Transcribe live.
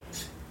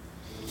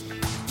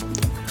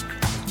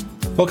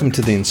Welcome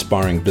to the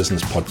Inspiring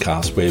Business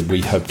Podcast, where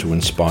we hope to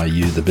inspire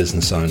you, the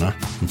business owner,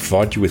 and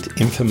provide you with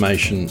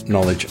information,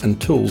 knowledge,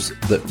 and tools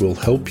that will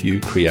help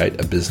you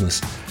create a business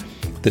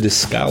that is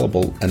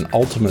scalable and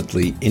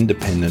ultimately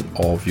independent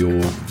of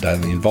your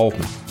daily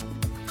involvement.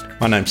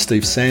 My name's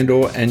Steve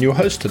Sandor, and your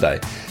host today,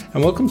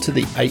 and welcome to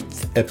the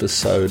 8th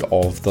episode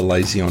of the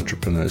Lazy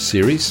Entrepreneur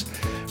series,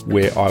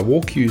 where I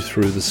walk you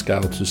through the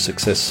Scale to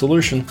Success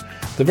solution,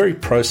 the very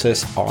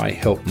process I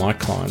help my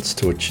clients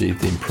to achieve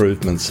the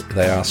improvements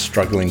they are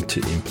struggling to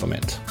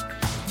implement.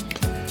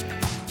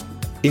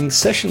 In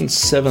session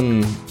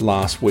 7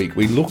 last week,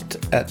 we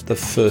looked at the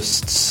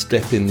first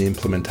step in the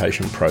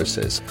implementation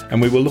process,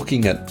 and we were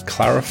looking at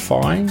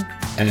clarifying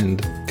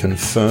and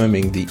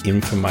confirming the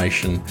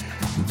information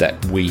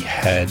that we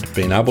had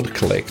been able to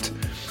collect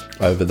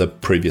over the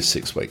previous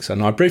 6 weeks.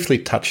 And I briefly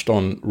touched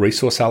on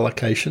resource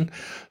allocation.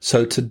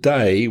 So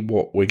today,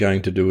 what we're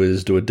going to do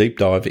is do a deep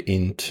dive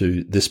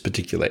into this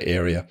particular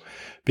area,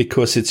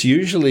 because it's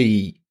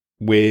usually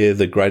where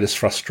the greatest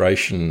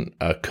frustration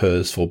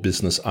occurs for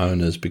business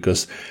owners,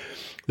 because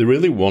they're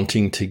really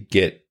wanting to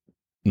get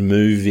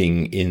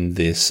moving in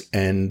this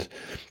and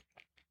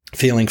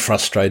feeling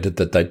frustrated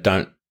that they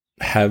don't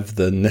have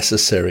the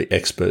necessary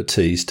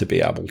expertise to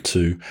be able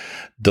to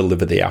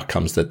deliver the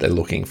outcomes that they're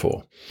looking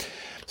for.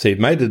 So you've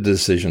made a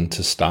decision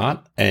to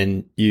start,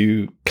 and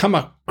you come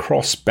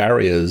across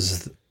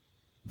barriers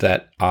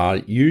that are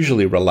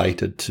usually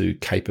related to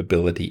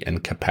capability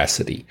and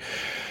capacity.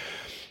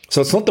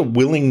 So it's not the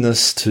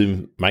willingness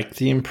to make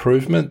the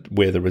improvement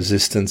where the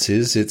resistance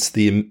is, it's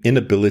the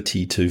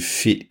inability to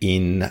fit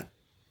in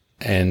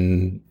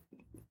and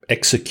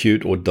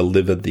execute or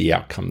deliver the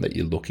outcome that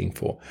you're looking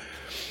for.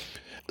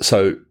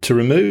 So to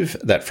remove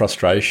that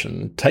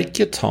frustration, take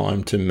your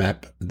time to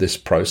map this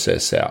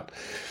process out.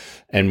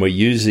 And we're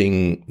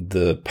using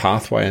the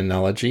pathway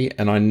analogy.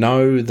 And I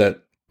know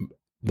that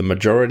the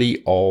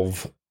majority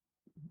of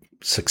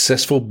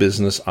successful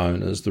business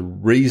owners, the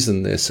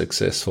reason they're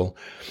successful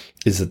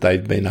is that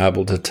they've been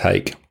able to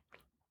take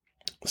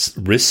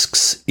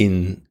risks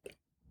in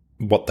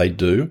what they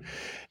do.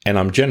 And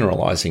I'm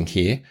generalizing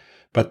here,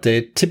 but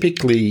they're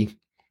typically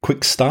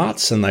quick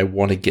starts and they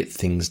want to get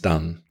things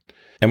done.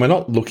 And we're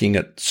not looking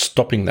at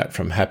stopping that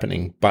from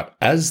happening, but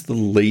as the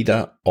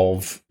leader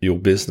of your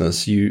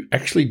business, you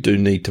actually do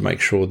need to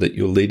make sure that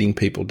you're leading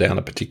people down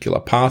a particular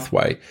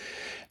pathway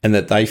and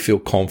that they feel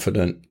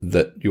confident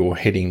that you're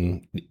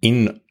heading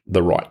in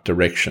the right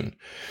direction.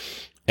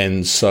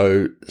 And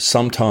so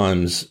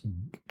sometimes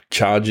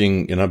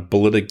charging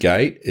bullet a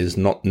gate is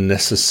not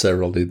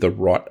necessarily the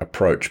right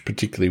approach,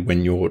 particularly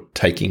when you're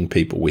taking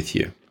people with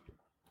you.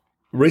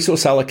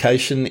 Resource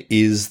allocation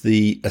is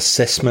the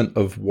assessment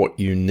of what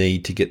you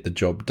need to get the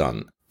job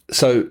done.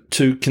 So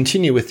to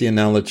continue with the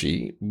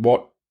analogy,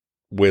 what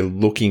we're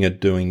looking at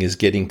doing is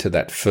getting to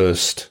that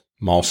first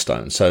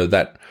milestone. So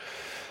that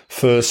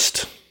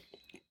first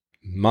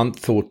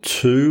month or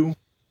two,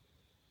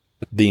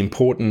 the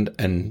important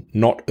and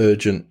not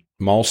urgent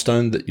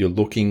milestone that you're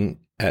looking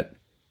at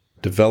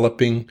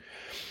developing.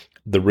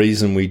 The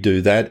reason we do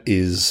that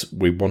is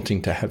we're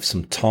wanting to have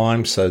some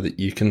time so that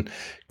you can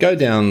go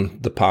down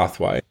the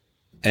pathway,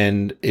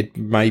 and it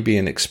may be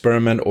an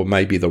experiment or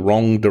maybe the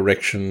wrong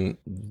direction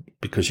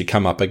because you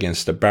come up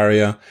against a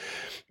barrier.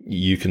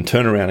 You can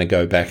turn around and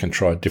go back and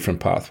try a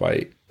different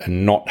pathway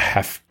and not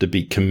have to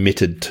be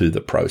committed to the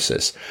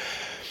process.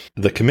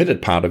 The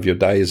committed part of your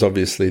day is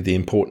obviously the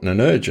important and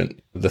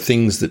urgent, the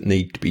things that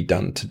need to be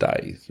done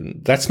today.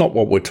 That's not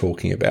what we're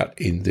talking about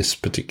in this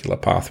particular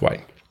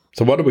pathway.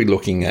 So what are we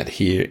looking at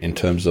here in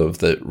terms of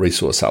the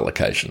resource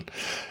allocation?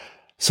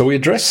 So we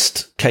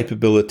addressed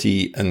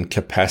capability and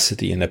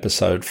capacity in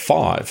episode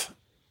 5,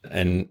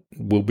 and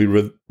we'll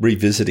be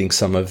revisiting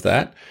some of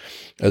that,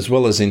 as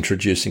well as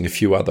introducing a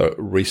few other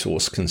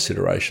resource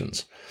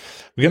considerations.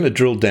 We're going to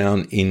drill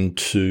down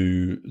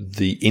into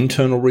the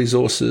internal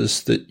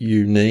resources that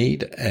you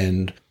need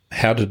and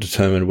how to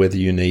determine whether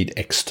you need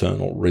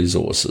external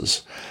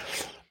resources.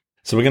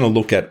 So we're going to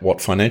look at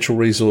what financial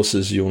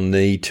resources you'll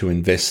need to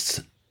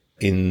invest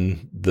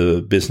in the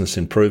business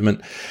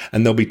improvement.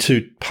 And there'll be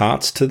 2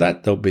 parts to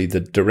that. There'll be the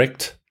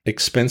direct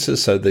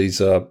expenses. So these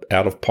are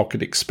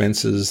out-of-pocket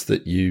expenses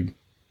that you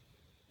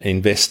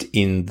invest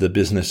in the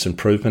business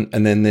improvement.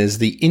 And then there's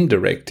the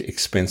indirect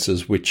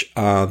expenses, which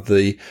are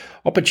the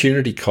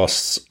opportunity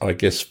costs, I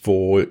guess,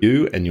 for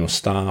you and your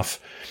staff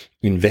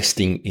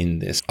investing in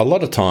this. A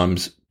lot of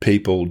times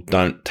people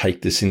don't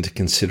take this into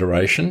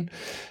consideration,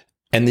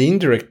 and the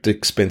indirect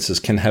expenses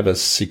can have a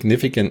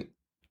significant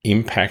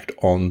impact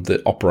on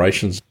the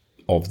operations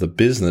of the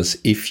business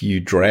if you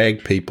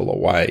drag people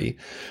away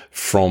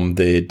from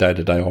their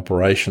day-to-day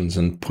operations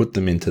and put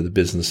them into the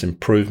business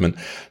improvement.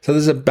 So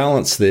there's a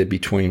balance there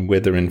between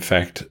whether in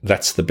fact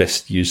that's the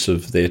best use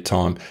of their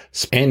time,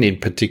 and in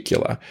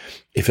particular,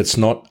 if it's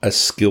not a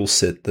skill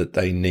set that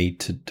they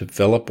need to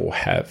develop or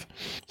have.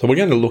 So we're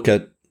going to look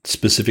at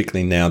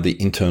specifically now the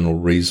internal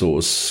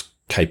resource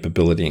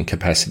capability and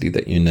capacity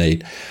that you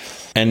need,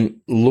 and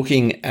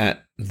looking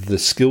at the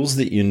skills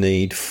that you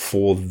need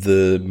for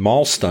the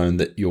milestone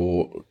that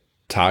you're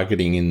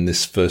targeting in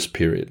this first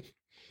period?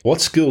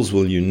 What skills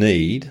will you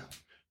need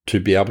to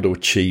be able to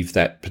achieve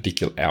that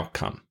particular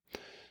outcome?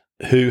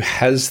 Who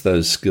has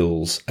those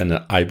skills and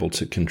are able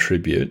to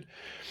contribute?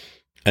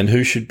 And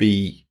who should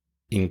be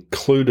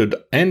included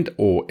and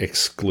or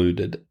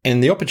excluded?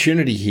 And the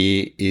opportunity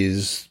here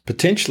is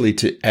potentially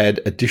to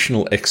add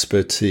additional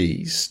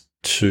expertise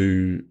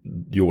to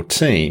your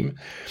team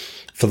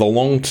for the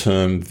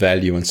long-term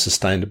value and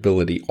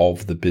sustainability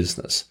of the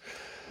business.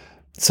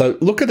 So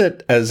look at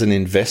it as an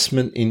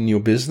investment in your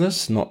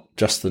business, not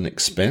just an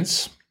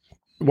expense.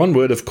 One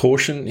word of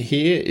caution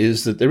here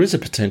is that there is a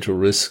potential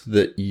risk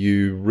that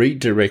you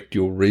redirect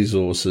your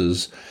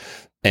resources,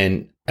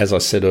 and as I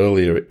said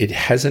earlier, it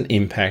has an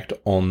impact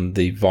on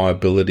the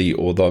viability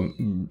or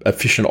the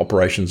efficient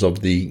operations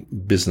of the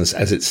business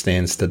as it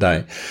stands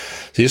today.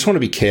 So you just want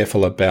to be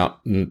careful about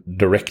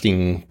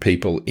directing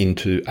people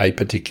into a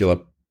particular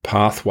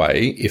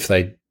pathway if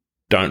they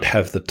don't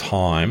have the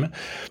time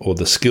or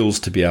the skills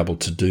to be able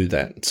to do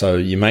that. So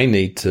you may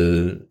need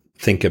to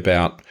think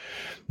about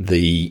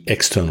the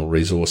external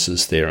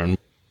resources there, and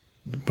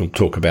we'll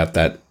talk about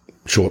that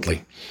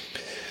shortly.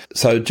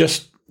 So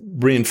just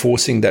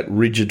reinforcing that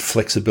rigid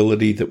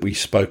flexibility that we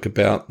spoke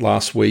about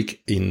last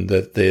week, in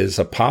that there's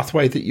a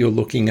pathway that you're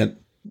looking at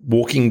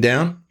walking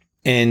down,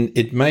 and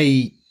it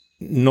may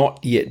not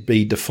yet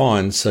be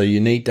defined. So you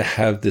need to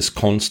have this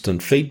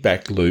constant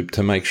feedback loop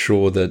to make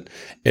sure that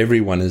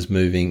everyone is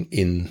moving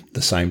in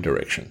the same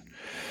direction.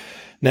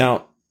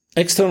 Now,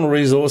 external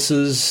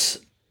resources,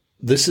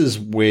 this is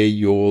where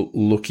you're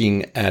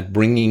looking at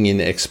bringing in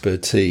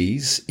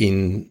expertise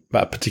in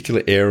a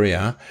particular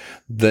area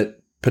that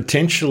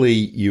potentially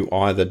you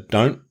either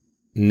don't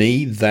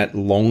need that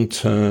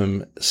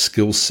long-term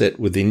skill set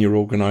within your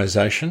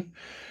organization.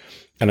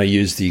 And I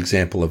use the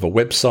example of a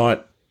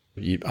website.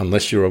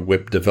 Unless you're a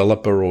web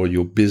developer or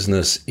your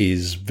business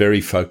is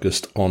very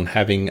focused on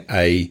having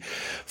a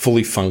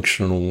fully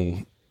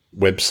functional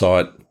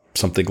website,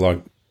 something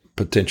like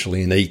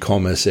potentially an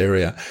e-commerce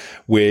area,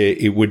 where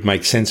it would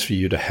make sense for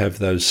you to have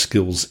those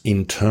skills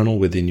internal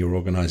within your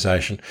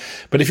organization.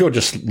 But if you're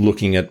just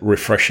looking at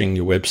refreshing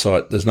your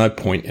website, there's no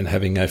point in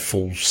having a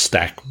full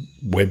stack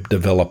web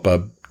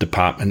developer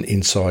department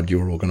inside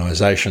your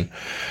organization.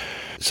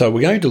 So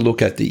we're going to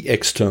look at the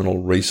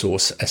external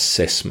resource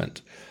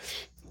assessment.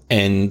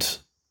 And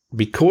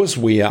because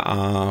we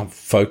are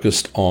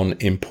focused on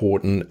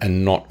important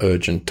and not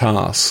urgent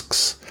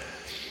tasks,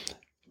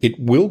 it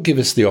will give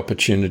us the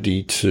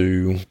opportunity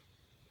to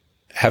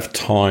have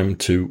time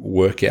to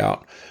work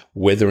out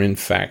whether, in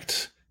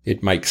fact,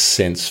 it makes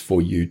sense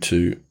for you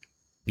to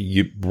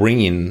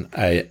bring in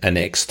an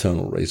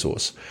external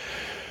resource.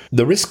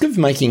 The risk of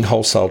making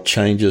wholesale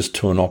changes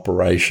to an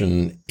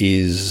operation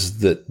is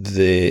that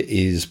there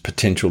is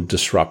potential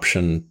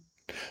disruption.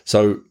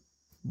 So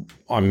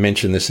I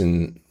mentioned this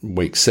in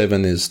week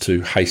 7, is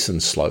to hasten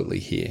slowly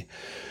here.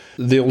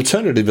 The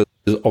alternative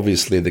is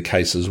obviously the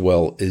case as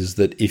well, is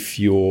that if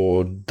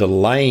you're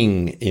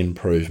delaying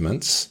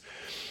improvements,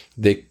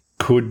 there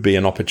could be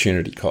an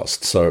opportunity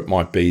cost. So it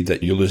might be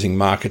that you're losing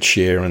market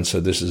share, and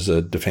so this is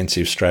a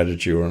defensive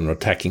strategy or an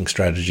attacking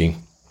strategy.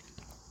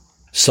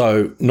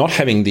 So not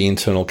having the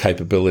internal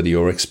capability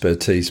or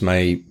expertise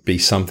may be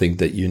something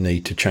that you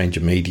need to change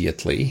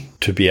immediately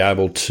to be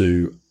able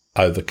to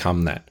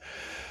overcome that.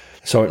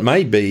 So it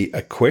may be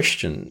a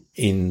question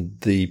in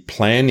the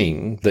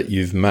planning that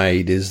you've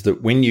made, is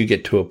that when you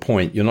get to a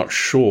point, you're not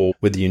sure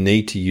whether you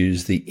need to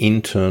use the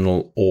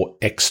internal or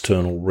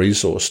external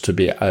resource to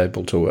be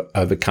able to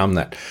overcome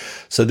that.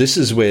 So this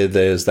is where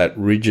there's that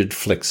rigid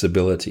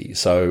flexibility.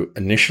 So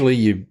initially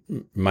you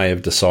may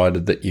have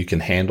decided that you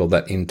can handle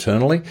that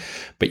internally,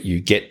 but you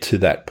get to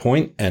that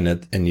point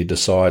and you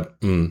decide,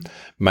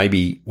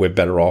 maybe we're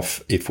better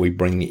off if we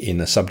bring in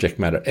a subject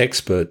matter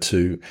expert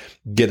to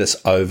get us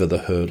over the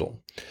hurdle.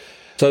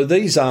 So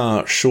these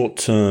are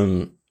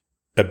short-term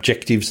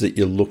objectives that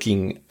you're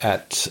looking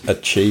at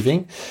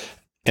achieving.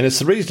 And it's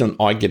the reason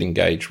I get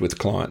engaged with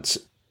clients,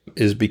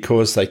 is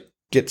because they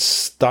get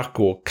stuck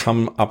or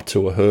come up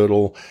to a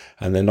hurdle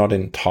and they're not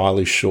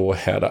entirely sure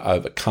how to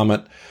overcome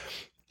it.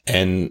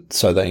 And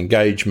so they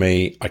engage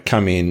me, I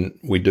come in,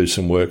 we do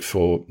some work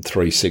for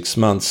 3-6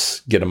 months,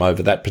 get them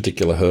over that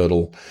particular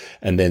hurdle,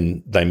 and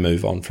then they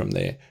move on from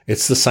there.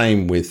 It's the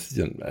same with,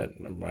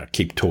 I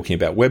keep talking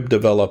about web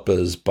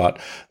developers, but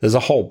there's a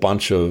whole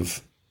bunch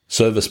of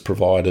service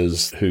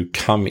providers who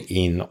come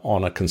in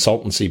on a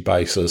consultancy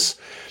basis.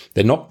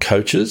 They're not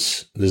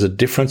coaches. There's a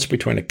difference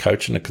between a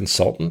coach and a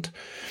consultant.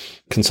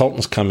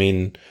 Consultants come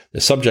in,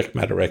 they're subject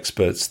matter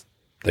experts.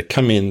 They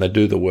come in, they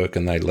do the work,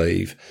 and they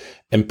leave.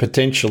 And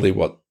potentially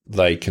what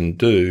they can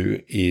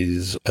do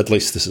is, at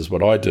least this is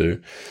what I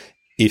do,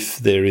 if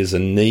there is a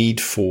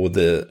need for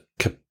the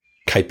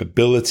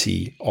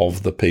capability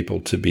of the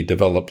people to be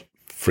developed,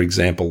 for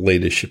example,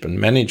 leadership and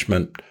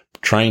management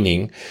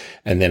training,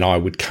 and then I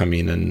would come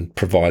in and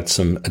provide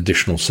some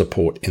additional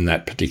support in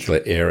that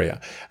particular area.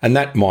 And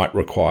that might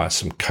require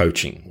some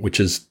coaching, which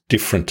is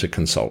different to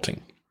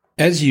consulting.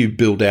 As you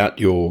build out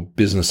your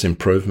business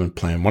improvement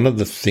plan, one of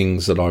the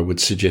things that I would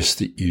suggest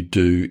that you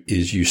do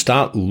is you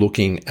start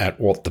looking at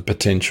what the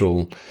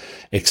potential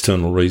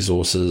external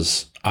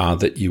resources are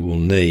that you will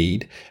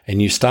need,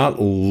 and you start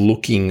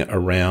looking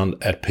around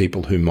at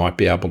people who might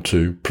be able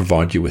to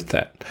provide you with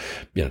that.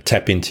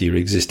 Tap into your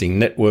existing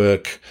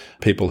network,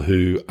 people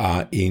who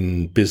are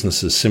in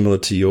businesses similar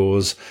to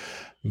yours.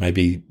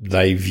 Maybe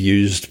they've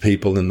used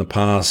people in the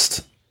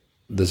past.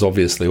 There's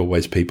obviously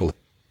always people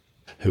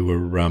who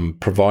are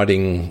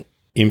providing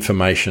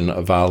information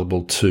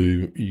available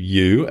to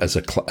you as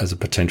a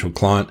potential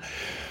client.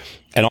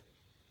 And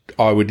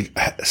I would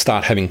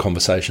start having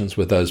conversations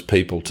with those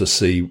people to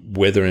see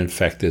whether in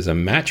fact there's a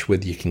match,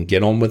 whether you can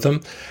get on with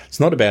them.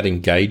 It's not about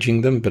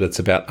engaging them, but it's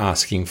about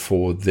asking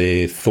for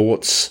their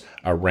thoughts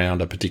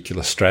around a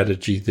particular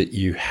strategy that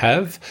you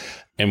have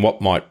and what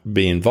might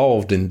be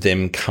involved in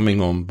them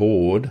coming on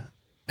board.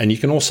 And you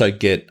can also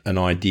get an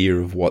idea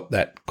of what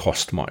that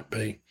cost might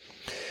be.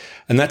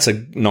 And that's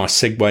a nice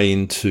segue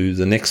into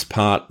the next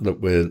part that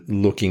we're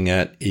looking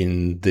at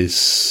in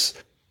this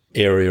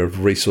area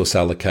of resource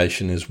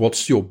allocation is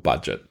what's your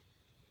budget?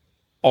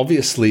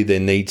 Obviously, there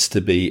needs to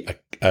be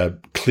a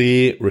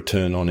clear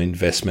return on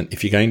investment.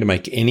 If you're going to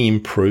make any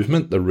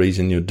improvement, the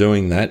reason you're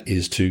doing that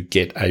is to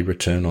get a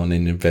return on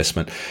an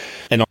investment.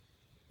 And a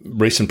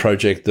recent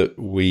project that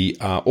we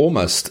are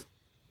almost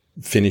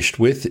finished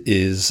with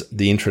is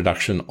the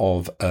introduction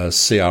of a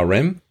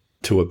CRM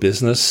to a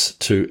business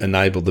to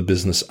enable the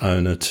business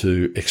owner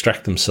to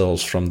extract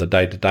themselves from the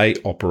day-to-day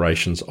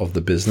operations of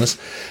the business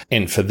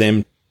and for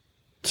them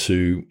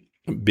to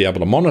be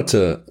able to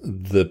monitor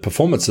the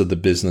performance of the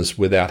business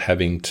without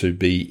having to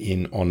be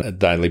in on a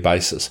daily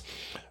basis.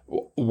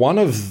 One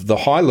of the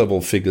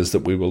high-level figures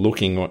that we were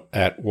looking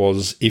at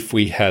was if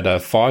we had a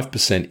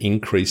 5%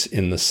 increase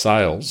in the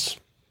sales,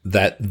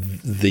 that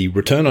the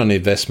return on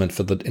investment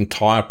for the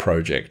entire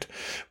project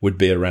would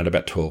be around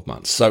about 12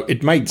 months. So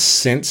it made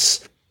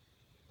sense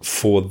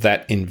for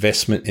that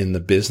investment in the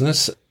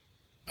business.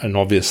 And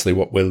obviously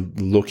what we're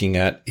looking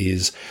at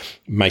is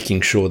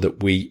making sure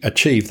that we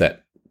achieve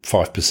that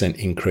 5%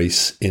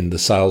 increase in the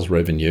sales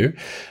revenue.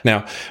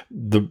 Now,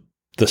 the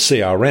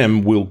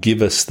CRM will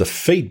give us the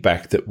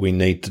feedback that we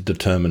need to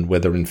determine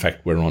whether in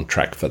fact we're on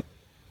track for that.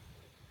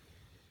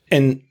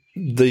 And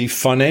the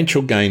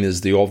financial gain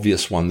is the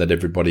obvious one that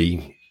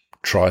everybody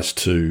tries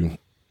to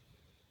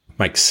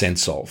make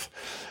sense of.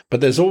 But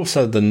there's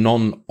also the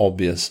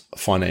non-obvious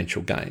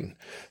financial gain.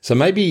 So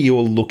maybe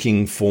you're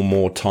looking for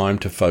more time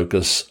to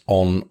focus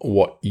on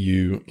what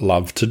you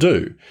love to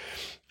do.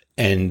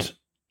 And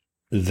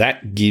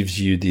that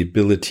gives you the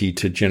ability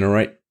to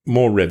generate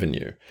more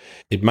revenue.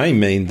 It may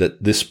mean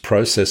that this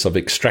process of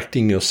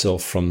extracting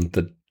yourself from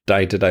the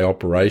day-to-day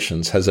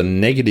operations has a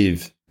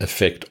negative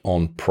effect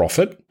on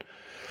profit.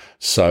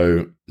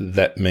 So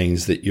that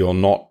means that you're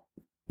not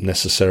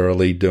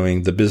necessarily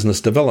doing the business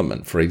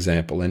development, for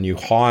example, and you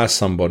hire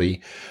somebody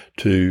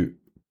to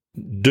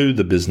do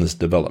the business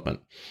development.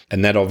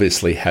 And that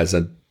obviously has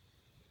an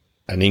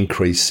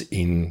increase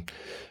in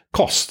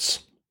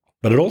costs,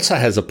 but it also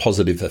has a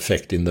positive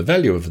effect in the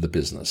value of the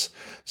business.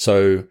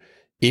 So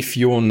if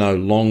you're no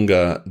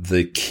longer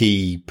the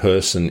key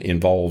person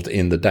involved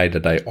in the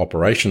day-to-day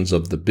operations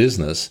of the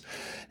business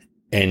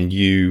and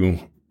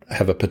you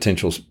have a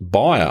potential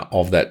buyer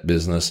of that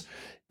business,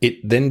 it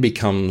then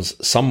becomes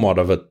somewhat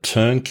of a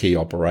turnkey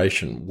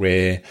operation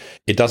where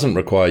it doesn't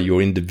require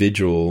your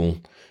individual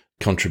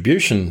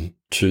contribution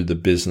to the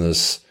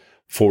business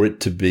for it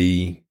to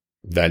be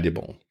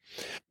valuable.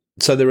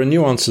 So there are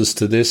nuances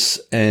to this,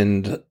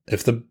 and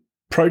if the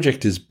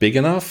project is big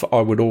enough,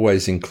 I would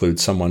always include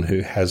someone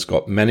who has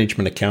got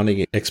management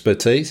accounting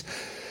expertise.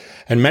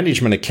 And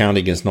management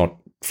accounting is not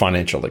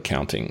financial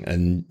accounting,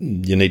 and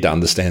you need to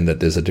understand that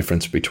there's a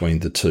difference between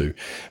the two.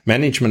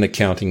 Management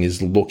accounting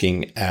is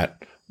looking at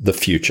the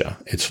future.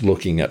 It's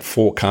looking at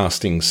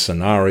forecasting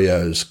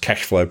scenarios,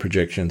 cash flow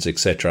projections,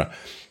 etc.,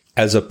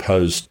 as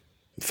opposed to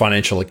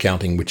financial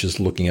accounting, which is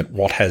looking at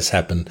what has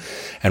happened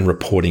and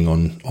reporting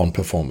on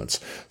performance.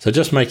 So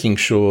just making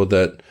sure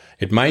that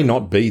it may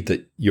not be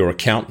that your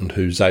accountant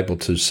who's able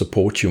to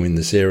support you in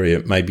this area,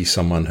 it may be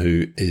someone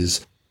who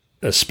is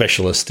a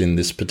specialist in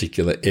this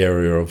particular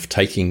area of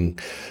taking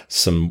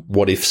some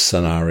what-if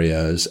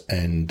scenarios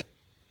and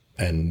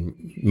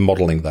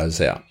modeling those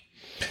out.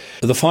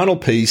 The final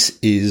piece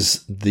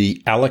is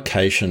the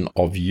allocation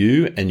of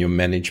you and your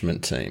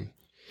management team.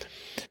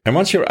 And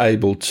once you're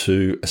able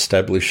to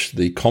establish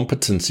the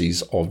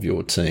competencies of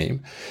your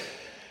team,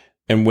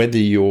 and whether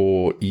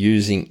you're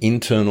using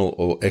internal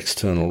or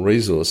external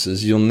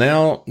resources, you'll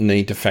now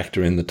need to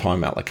factor in the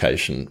time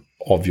allocation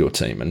of your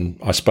team. And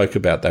I spoke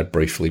about that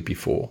briefly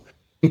before.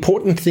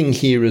 Important thing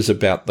here is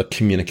about the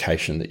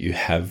communication that you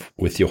have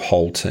with your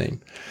whole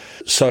team.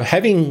 So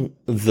having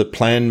the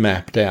plan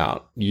mapped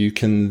out, you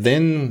can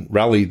then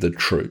rally the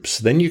troops.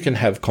 Then you can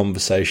have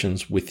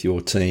conversations with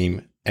your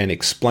team and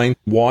explain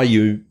why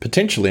you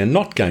potentially are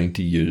not going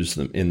to use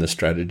them in the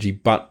strategy,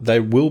 but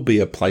there will be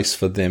a place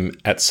for them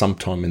at some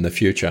time in the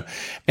future.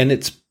 And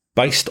it's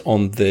based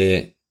on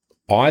their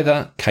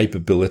either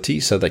capability,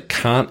 so they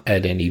can't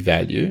add any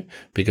value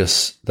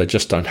because they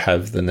just don't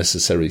have the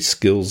necessary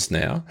skills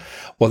now,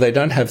 or they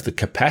don't have the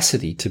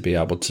capacity to be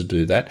able to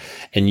do that,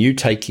 and you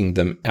taking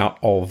them out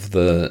of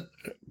the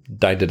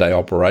day-to-day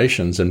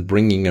operations and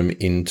bringing them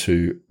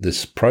into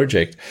this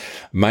project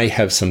may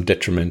have some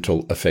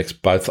detrimental effects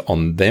both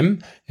on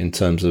them in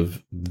terms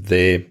of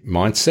their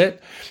mindset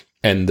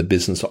and the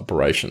business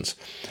operations.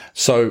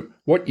 So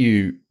what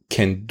you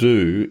can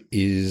do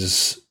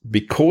is,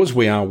 because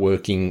we are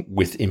working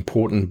with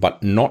important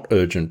but not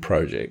urgent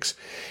projects,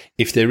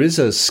 if there is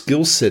a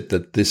skill set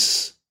that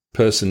this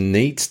person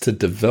needs to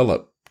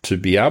develop to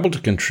be able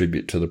to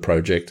contribute to the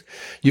project,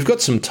 you've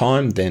got some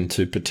time then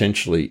to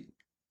potentially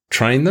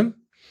train them,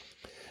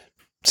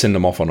 send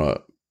them off on a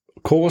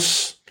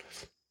course,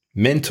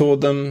 mentor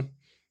them,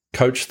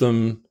 coach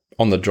them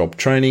on the job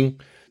training.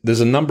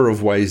 There's a number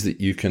of ways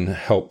that you can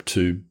help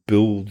to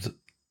build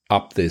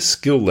up their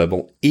skill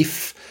level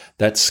if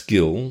that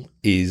skill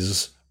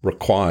is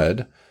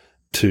required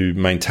to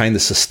maintain the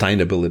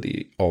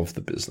sustainability of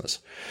the business.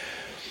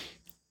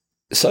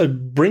 So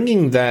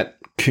bringing that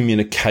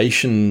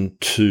communication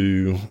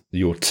to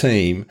your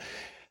team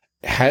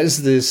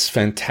has this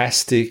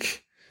fantastic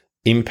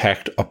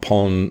impact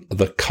upon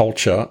the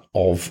culture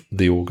of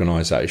the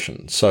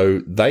organization. So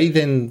they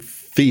then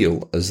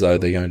feel as though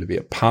they're going to be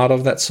a part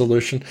of that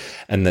solution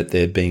and that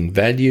they're being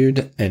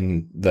valued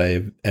and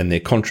their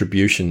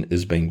contribution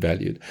is being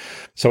valued.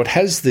 So it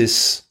has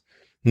this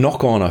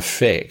knock-on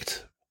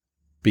effect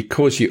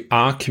because you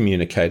are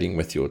communicating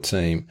with your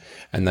team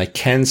and they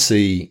can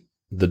see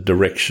the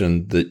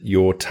direction that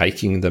you're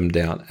taking them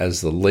down as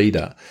the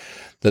leader,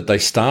 that they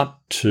start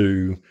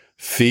to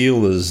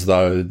feel as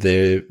though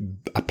they're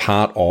a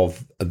part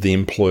of the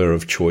employer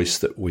of choice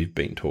that we've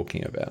been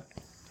talking about.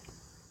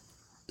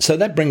 So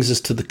that brings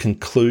us to the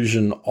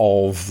conclusion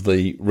of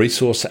the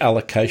resource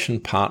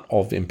allocation part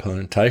of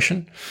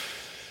implementation.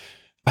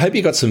 I hope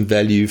you got some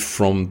value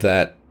from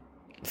that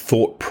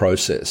thought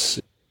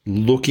process,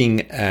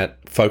 looking at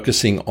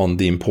focusing on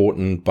the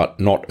important but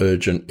not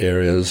urgent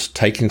areas,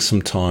 taking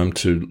some time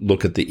to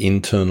look at the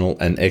internal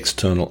and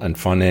external and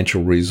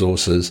financial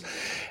resources,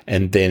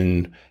 and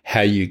then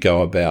how you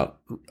go about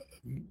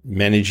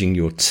managing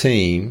your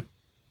team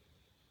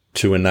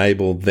to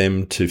enable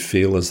them to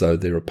feel as though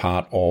they're a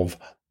part of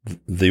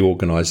the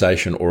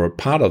organization or a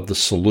part of the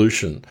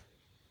solution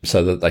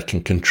so that they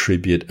can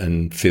contribute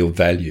and feel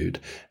valued.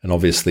 And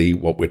obviously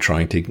what we're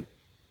trying to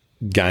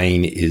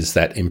gain is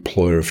that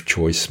employer of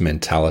choice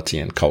mentality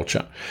and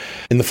culture.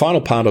 In the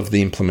final part of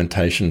the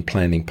implementation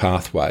planning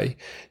pathway,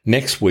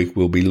 next week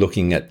we'll be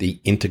looking at the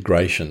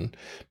integration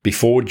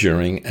before,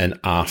 during, and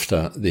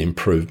after the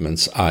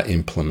improvements are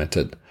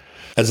implemented.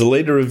 As a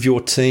leader of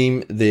your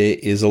team, there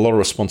is a lot of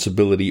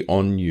responsibility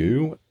on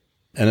you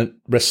and it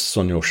rests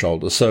on your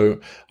shoulders. So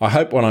I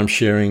hope what I'm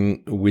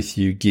sharing with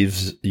you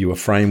gives you a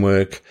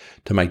framework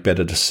to make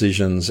better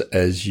decisions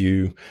as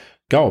you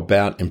go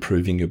about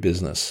improving your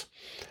business.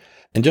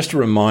 And just a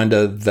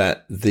reminder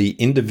that the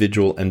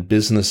individual and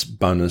business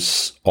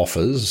bonus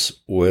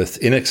offers worth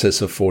in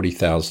excess of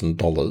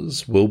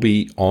 $40,000 will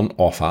be on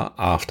offer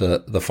after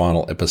the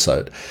final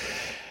episode.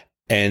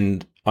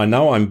 And I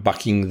know I'm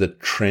bucking the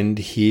trend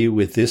here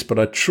with this, but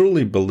I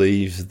truly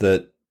believe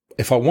that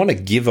if I want to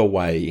give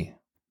away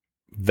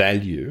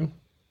value,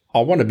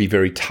 I want to be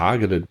very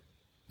targeted.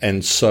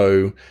 And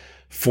so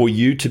for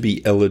you to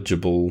be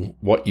eligible,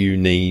 what you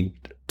need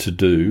to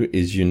do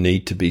is you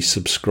need to be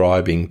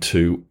subscribing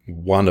to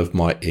one of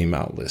my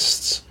email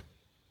lists.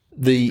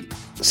 The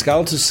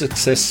Scale to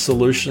Success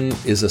solution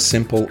is a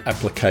simple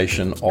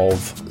application of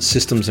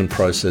systems and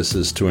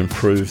processes to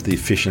improve the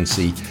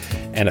efficiency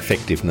and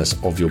effectiveness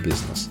of your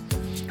business.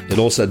 It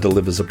also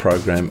delivers a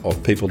program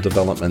of people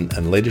development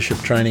and leadership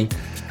training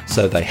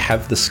so they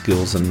have the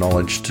skills and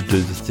knowledge to do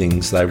the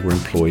things they were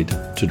employed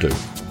to do.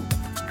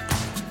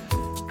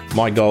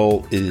 My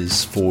goal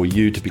is for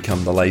you to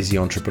become the lazy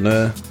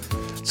entrepreneur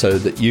so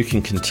that you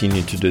can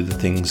continue to do the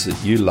things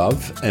that you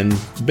love and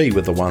be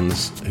with the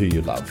ones who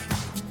you love.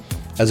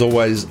 As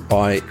always,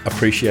 I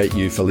appreciate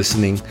you for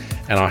listening,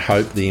 and I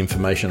hope the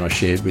information I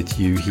shared with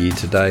you here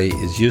today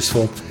is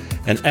useful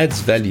and adds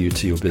value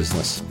to your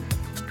business,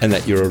 and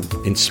that you're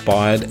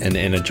inspired and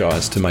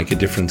energized to make a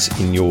difference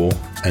in your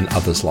and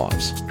others'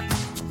 lives.